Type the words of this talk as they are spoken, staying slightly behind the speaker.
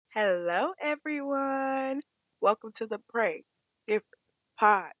Hello, everyone. Welcome to the Pray Different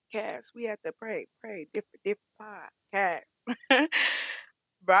Podcast. We at the Pray Different Podcast.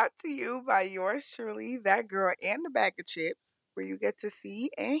 Brought to you by yours truly, that girl and the bag of chips, where you get to see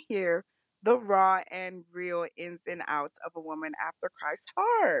and hear the raw and real ins and outs of a woman after Christ's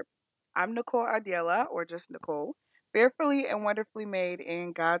heart. I'm Nicole Adiela, or just Nicole, fearfully and wonderfully made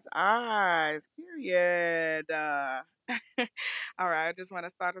in God's eyes. Period. All right, I just want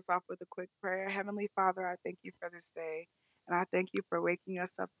to start us off with a quick prayer. Heavenly Father, I thank you for this day, and I thank you for waking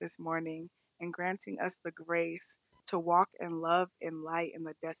us up this morning and granting us the grace to walk in love and light in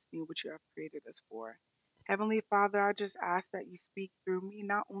the destiny which you have created us for. Heavenly Father, I just ask that you speak through me,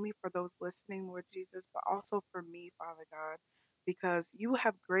 not only for those listening, Lord Jesus, but also for me, Father God, because you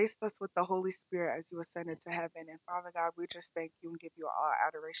have graced us with the Holy Spirit as you ascended to heaven. And Father God, we just thank you and give you all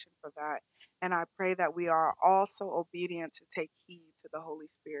adoration for that. And I pray that we are also obedient to take heed to the Holy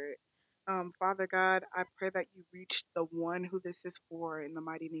Spirit. Father God, I pray that you reach the one who this is for in the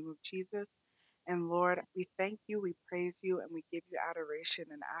mighty name of Jesus. And Lord, we thank you, we praise you, and we give you adoration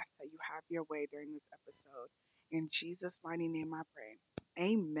and ask that you have your way during this episode. In Jesus' mighty name I pray.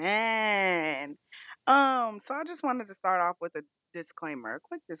 Amen. So I just wanted to start off with a disclaimer, a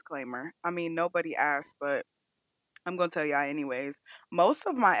quick disclaimer. I mean, nobody asked, but I'm going to tell y'all anyways. Most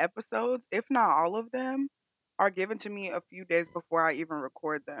of my episodes, if not all of them, are given to me a few days before I even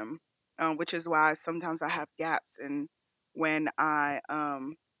record them, which is why sometimes I have gaps in when I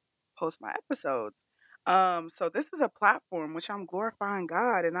post my episodes. So this is a platform which I'm glorifying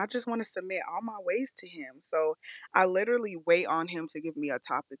God, and I just want to submit all my ways to Him. So I literally wait on Him to give me a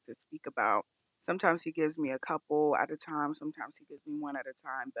topic to speak about. Sometimes He gives me a couple at a time, sometimes He gives me one at a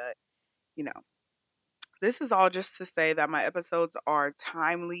time, but you know, this is all just to say that my episodes are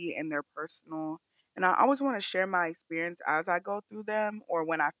timely and they're personal. And I always want to share my experience as I go through them or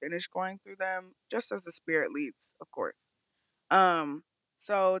when I finish going through them, just as the Spirit leads, of course. Um,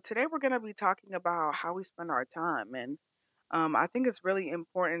 so today we're going to be talking about how we spend our time. And I think it's really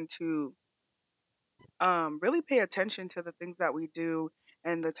important to really pay attention to the things that we do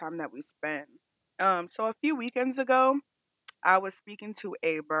and the time that we spend. So a few weekends ago, I was speaking to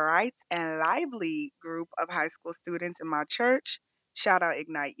a bright and lively group of high school students in my church. Shout out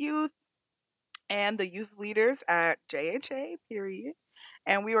Ignite Youth and the youth leaders at JHA, period.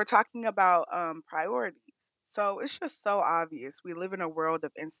 And we were talking about priorities. So it's just so obvious. We live in a world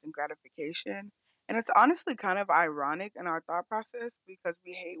of instant gratification. And it's honestly kind of ironic in our thought process because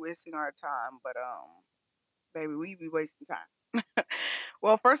we hate wasting our time, but baby, we be wasting time.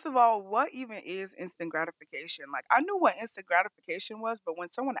 Well, first of all, what even is instant gratification? Like, I knew what instant gratification was, but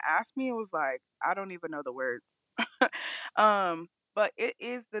when someone asked me, it was like, I don't even know the words. But it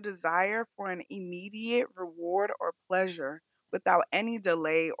is the desire for an immediate reward or pleasure without any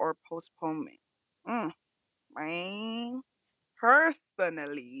delay or postponement. Mm, man.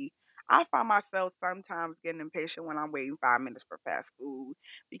 Personally, I find myself sometimes getting impatient when I'm waiting 5 minutes for fast food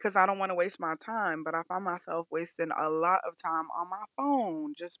because I don't want to waste my time, but I find myself wasting a lot of time on my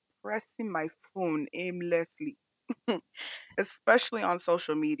phone, just pressing my phone aimlessly, especially on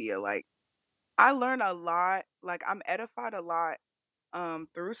social media. Like, I learn a lot, like, I'm edified a lot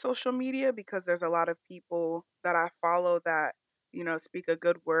through social media because there's a lot of people that I follow that, speak a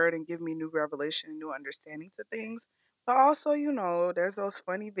good word and give me new revelation and new understanding to things. But also, there's those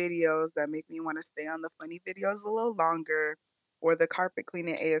funny videos that make me want to stay on the funny videos a little longer or the carpet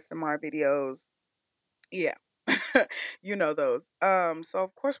cleaning ASMR videos. Yeah. You know those. So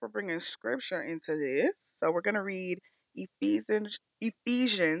of course we're bringing scripture into this. So we're going to read Ephesians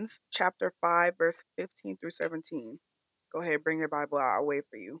chapter 5 verse 15 through 17. Go ahead, bring your Bible out. I'll wait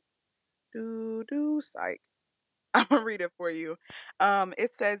for you. Psych. I'm gonna read it for you.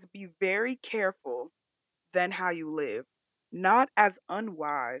 It says, "Be very careful then how you live, not as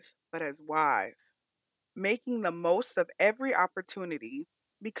unwise, but as wise, making the most of every opportunity,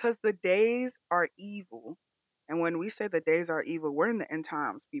 because the days are evil." And when we say the days are evil, we're in the end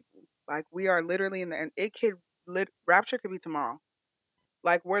times, people. Like we are literally in the end. Rapture could be tomorrow.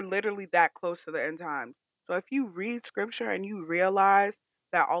 Like we're literally that close to the end times. So if you read scripture and you realize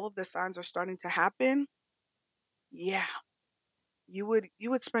that all of the signs are starting to happen, yeah, you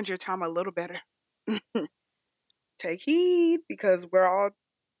would spend your time a little better. Take heed because we're all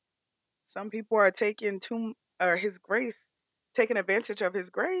some people are taking too or his grace, taking advantage of his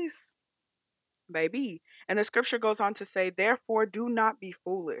grace, baby. And the scripture goes on to say, "Therefore do not be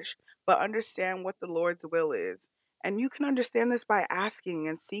foolish, but understand what the Lord's will is." And you can understand this by asking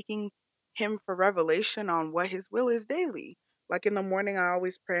and seeking him for revelation on what his will is daily. In the morning I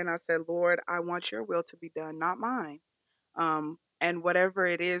always pray and I said, "Lord, I want your will to be done, not mine." And whatever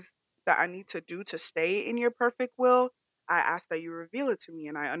it is that I need to do to stay in your perfect will, I ask that you reveal it to me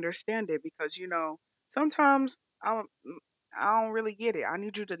and I understand it because, sometimes I don't, I don't really get it. I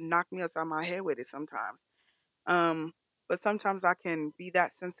need you to knock me upside my head with it sometimes. Um, but sometimes I can be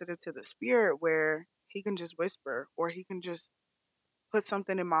that sensitive to the spirit where he can just whisper or he can just put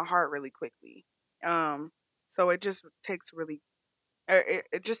something in my heart really quickly. Um, so it just takes really,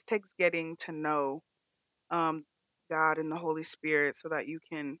 it just takes getting to know um, God and the Holy Spirit so that you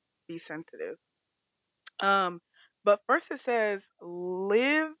can be sensitive. Um, but first it says,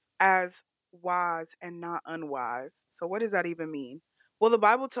 live as wise and not unwise. So what does that even mean? Well, the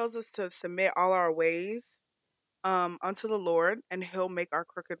Bible tells us to submit all our ways unto the Lord, and He'll make our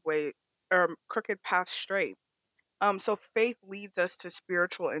crooked path straight. So faith leads us to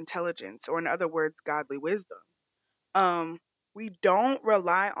spiritual intelligence, or in other words, godly wisdom. Um, we don't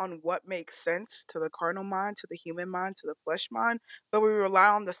rely on what makes sense to the carnal mind, to the human mind, to the flesh mind, but we rely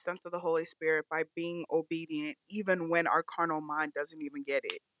on the sense of the Holy Spirit by being obedient, even when our carnal mind doesn't even get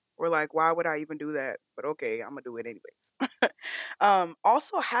it. We're like, why would I even do that? But okay, I'm gonna do it anyways.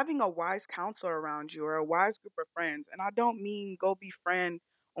 Also having a wise counselor around you or a wise group of friends, and I don't mean go befriend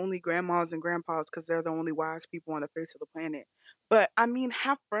only grandmas and grandpas because they're the only wise people on the face of the planet. But I mean,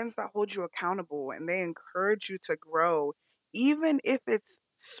 have friends that hold you accountable and they encourage you to grow, even if it's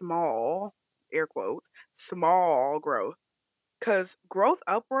small, air quotes, small growth. Because growth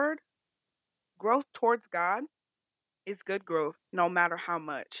upward, growth towards God is good growth, no matter how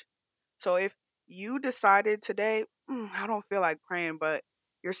much. So if you decided today, I don't feel like praying, but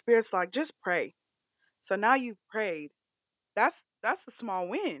your spirit's like, just pray. So now you've prayed. That's a small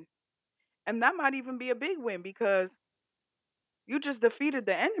win. And that might even be a big win because you just defeated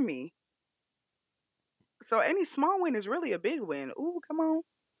the enemy. So any small win is really a big win. Ooh, come on.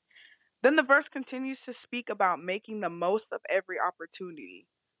 Then the verse continues to speak about making the most of every opportunity.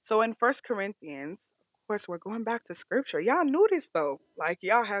 So in First Corinthians, of course, we're going back to scripture. Y'all knew this though. Like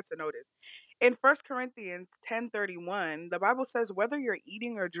y'all had to know this. In First Corinthians 10:31, the Bible says, whether you're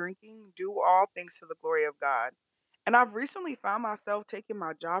eating or drinking, do all things to the glory of God. And I've recently found myself taking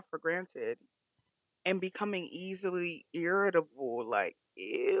my job for granted and becoming easily irritable. Like,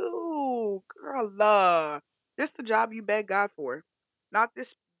 ew, girl, this the job you beg God for. Not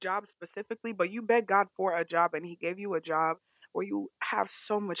this job specifically, but you beg God for a job and He gave you a job where you have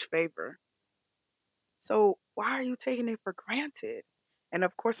so much favor. So why are you taking it for granted? And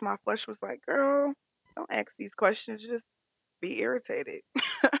of course, my flesh was like, girl, don't ask these questions, just be irritated.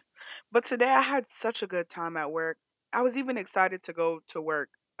 But today I had such a good time at work. I was even excited to go to work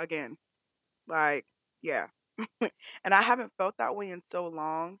again. Like, yeah. And I haven't felt that way in so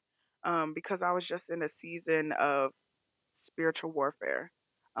long because I was just in a season of spiritual warfare.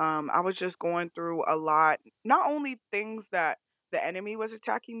 I was just going through a lot, not only things that the enemy was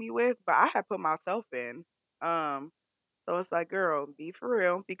attacking me with, but I had put myself in. Um, so it's like, girl, be for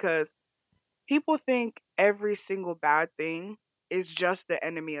real because people think every single bad thing is just the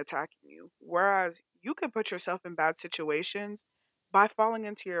enemy attacking you. Whereas you can put yourself in bad situations by falling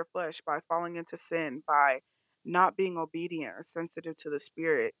into your flesh, by falling into sin, by not being obedient or sensitive to the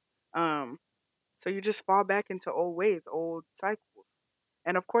spirit. Um, so you just fall back into old ways, old cycles.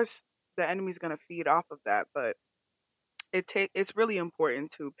 And of course, the enemy's going to feed off of that, but it's really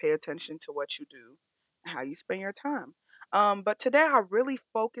important to pay attention to what you do and how you spend your time. But today I really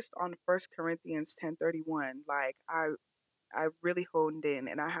focused on First Corinthians 10:31. Like I really honed in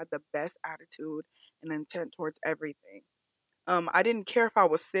and I had the best attitude and intent towards everything. I didn't care if I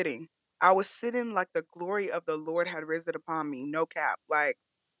was sitting. I was sitting like the glory of the Lord had risen upon me. No cap. Like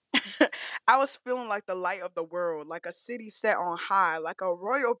I was feeling like the light of the world, like a city set on high, like a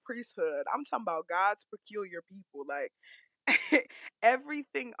royal priesthood. I'm talking about God's peculiar people. Like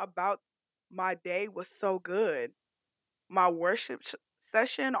everything about my day was so good. My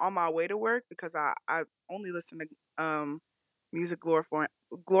session on my way to work because I only listen to music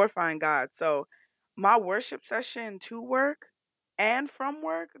glorifying God. So my worship session to work and from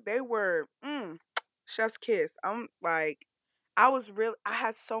work, they were chef's kiss. I'm like I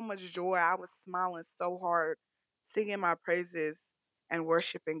had so much joy. I was smiling so hard, singing my praises and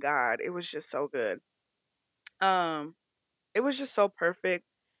worshiping God. It was just so good. Um it was just so perfect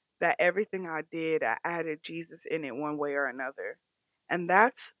that everything I did, I added Jesus in it one way or another. And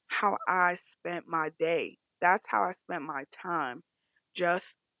that's how I spent my day. That's how I spent my time.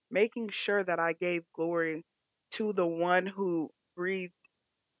 Just making sure that I gave glory to the one who breathed.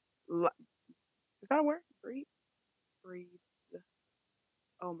 Is that a word? Breathe? Breathe.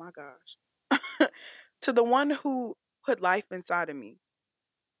 Oh my gosh. To the one who put life inside of me.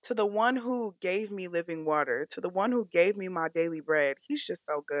 To the one who gave me living water, to the one who gave me my daily bread. He's just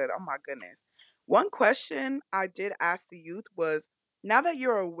so good. Oh my goodness. One question I did ask the youth was, now that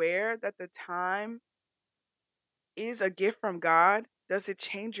you're aware that the time is a gift from God, does it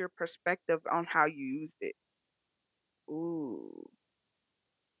change your perspective on how you used it? Ooh.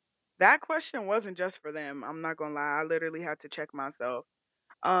 That question wasn't just for them. I'm not gonna lie. I literally had to check myself.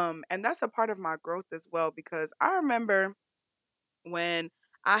 And that's a part of my growth as well because I remember when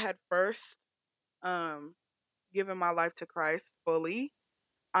I had first um given my life to Christ fully,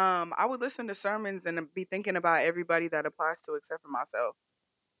 I would listen to sermons and be thinking about everybody that applies to except for myself.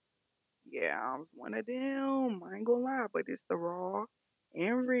 Yeah, I was one of them. I ain't gonna lie, but it's the raw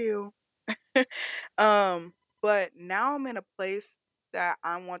and real. um, but now I'm in a place that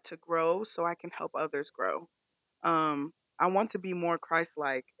I want to grow so I can help others grow. I want to be more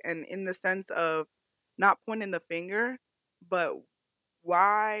Christ-like, and in the sense of not pointing the finger, but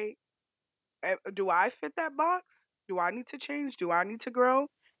why do I fit that box? Do I need to change? Do I need to grow?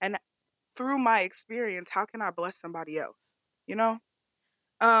 And through my experience, how can I bless somebody else? You know?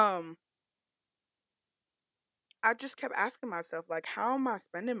 Um, I just kept asking myself, like, how am I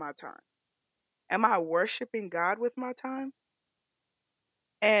spending my time? Am I worshiping God with my time?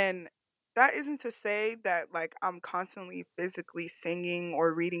 And that isn't to say that like I'm constantly physically singing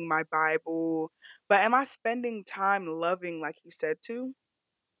or reading my Bible, but am I spending time loving like he said to?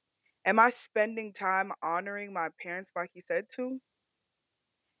 Am I spending time honoring my parents like he said to?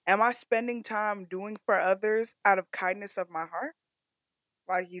 Am I spending time doing for others out of kindness of my heart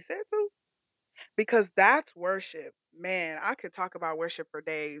like he said to? Because that's worship. Man, I could talk about worship for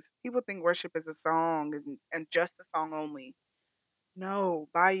days. People think worship is a song and just a song only. No,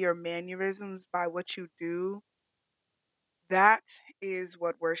 by your mannerisms, by what you do, that is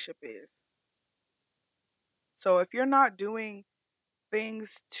what worship is. So if you're not doing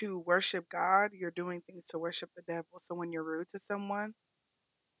things to worship God, you're doing things to worship the devil. So when you're rude to someone,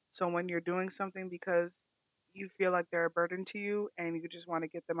 so when you're doing something because you feel like they're a burden to you and you just want to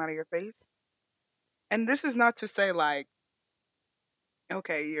get them out of your face. And this is not to say like,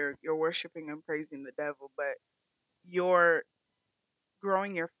 okay, you're worshiping and praising the devil, but you're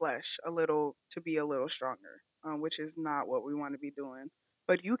growing your flesh a little to be a little stronger, which is not what we want to be doing.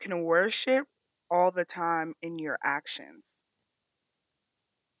 But you can worship all the time in your actions,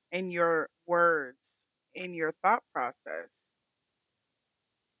 in your words, in your thought process.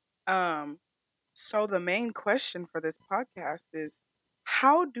 Um, so the main question for this podcast is,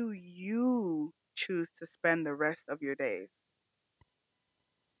 how do you choose to spend the rest of your days?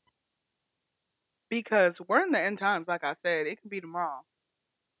 Because we're in the end times, like I said, it can be tomorrow.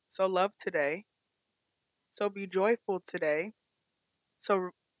 So love today. So be joyful today.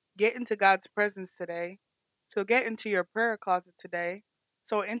 So get into God's presence today. So get into your prayer closet today.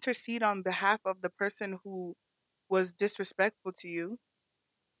 So intercede on behalf of the person who was disrespectful to you.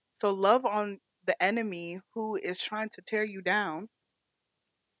 So love on the enemy who is trying to tear you down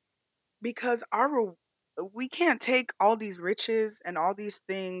because we can't take all these riches and all these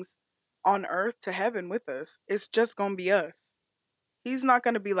things on earth to heaven with us. It's just going to be us. He's not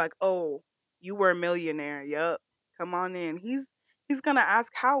going to be like, "Oh, you were a millionaire. Yup. Come on in." He's going to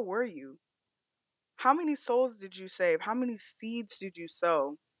ask, "How were you? How many souls did you save? How many seeds did you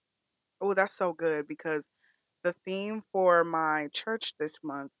sow?" Oh, that's so good because the theme for my church this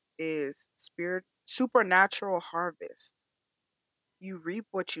month is spirit supernatural harvest. You reap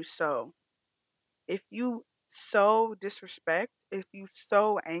what you sow. If you sow disrespect, if you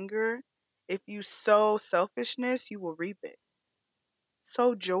sow anger, if you sow selfishness, you will reap it.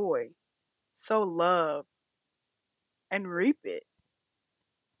 Sow joy, sow love, and reap it.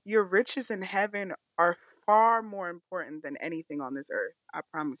 Your riches in heaven are far more important than anything on this earth. I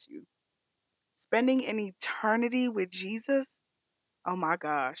promise you. Spending an eternity with Jesus, oh my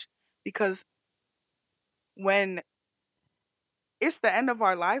gosh. Because when it's the end of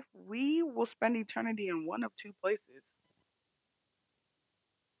our life, we will spend eternity in one of two places.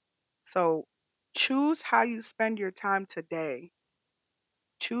 So choose how you spend your time today.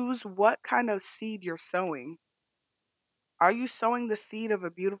 Choose what kind of seed you're sowing. Are you sowing the seed of a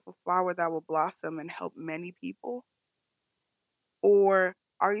beautiful flower that will blossom and help many people? Or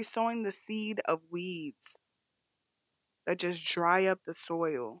are you sowing the seed of weeds that just dry up the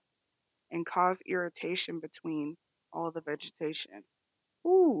soil and cause irritation between all the vegetation?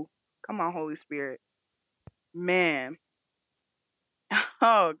 Ooh, come on, Holy Spirit. Man,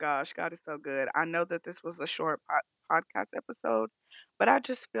 oh gosh, God is so good. I know that this was a short podcast episode, but I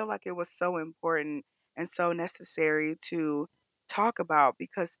just feel like it was so important and so necessary to talk about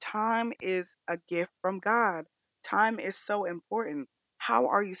because time is a gift from God. Time is so important. How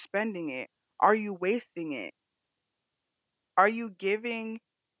are you spending it? Are you wasting it? Are you giving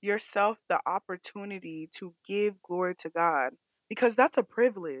yourself the opportunity to give glory to God? Because that's a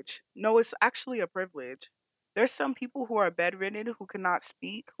privilege. No, it's actually a privilege. There's some people who are bedridden, who cannot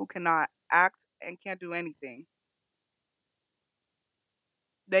speak, who cannot act, and can't do anything.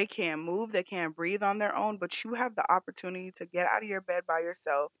 They can't move, they can't breathe on their own, but you have the opportunity to get out of your bed by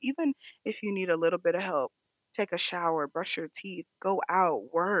yourself, even if you need a little bit of help. Take a shower, brush your teeth, go out,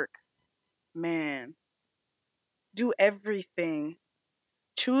 work. Man, do everything.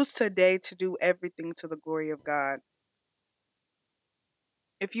 Choose today to do everything to the glory of God.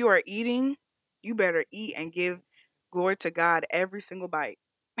 If you are eating, you better eat and give glory to God every single bite.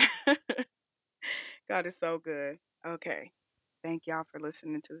 God is so good. Okay. Thank y'all for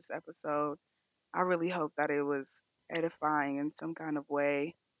listening to this episode. I really hope that it was edifying in some kind of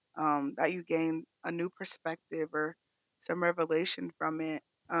way, that you gained a new perspective or some revelation from it.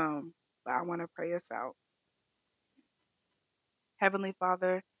 But I want to pray us out. Heavenly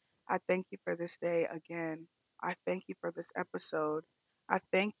Father, I thank you for this day again. I thank you for this episode. I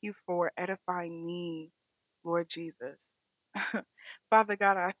thank you for edifying me, Lord Jesus. Father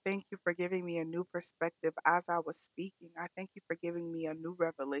God, I thank you for giving me a new perspective as I was speaking. I thank you for giving me a new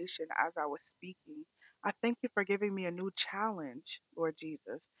revelation as I was speaking. I thank you for giving me a new challenge, Lord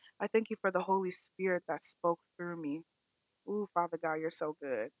Jesus. I thank you for the Holy Spirit that spoke through me. Ooh, Father God, you're so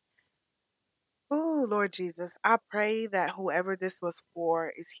good. Oh, Lord Jesus, I pray that whoever this was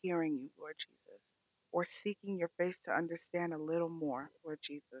for is hearing you, Lord Jesus, or seeking your face to understand a little more, Lord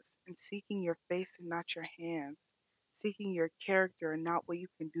Jesus, and seeking your face and not your hands, seeking your character and not what you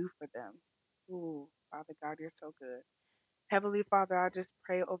can do for them. Ooh, Father God, you're so good. Heavenly Father, I just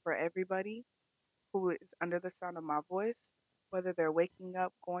pray over everybody who is under the sound of my voice, whether they're waking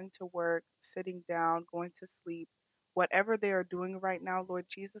up, going to work, sitting down, going to sleep, whatever they are doing right now, Lord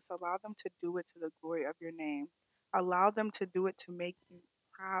Jesus, allow them to do it to the glory of your name. Allow them to do it to make you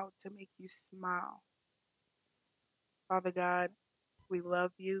proud, to make you smile. Father God, we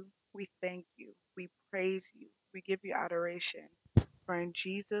love you. We thank you. We praise you. We give you adoration. For in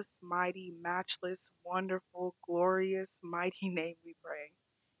Jesus' mighty, matchless, wonderful, glorious, mighty name we pray.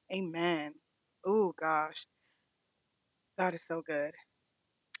 Amen. Oh, gosh. God is so good.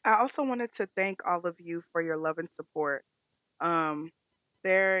 I also wanted to thank all of you for your love and support. Um,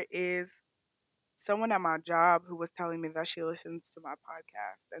 there is someone at my job who was telling me that she listens to my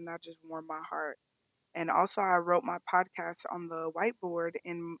podcast, and that just warmed my heart. And also, I wrote my podcast on the whiteboard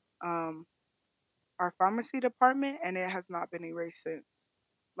in our pharmacy department, and it has not been erased since.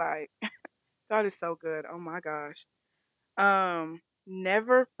 Like, God is so good. Oh my gosh.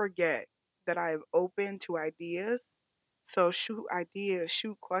 Never forget that I am open to ideas. So shoot ideas,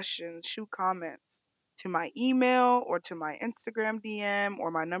 shoot questions, shoot comments to my email or to my Instagram DM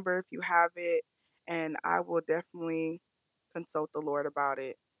or my number if you have it, and I will definitely consult the Lord about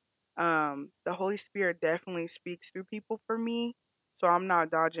it. The Holy Spirit definitely speaks through people for me, so I'm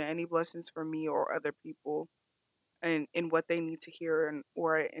not dodging any blessings for me or other people and in what they need to hear and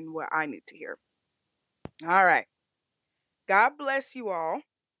or in what I need to hear. All right. God bless you all.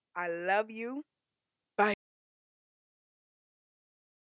 I love you.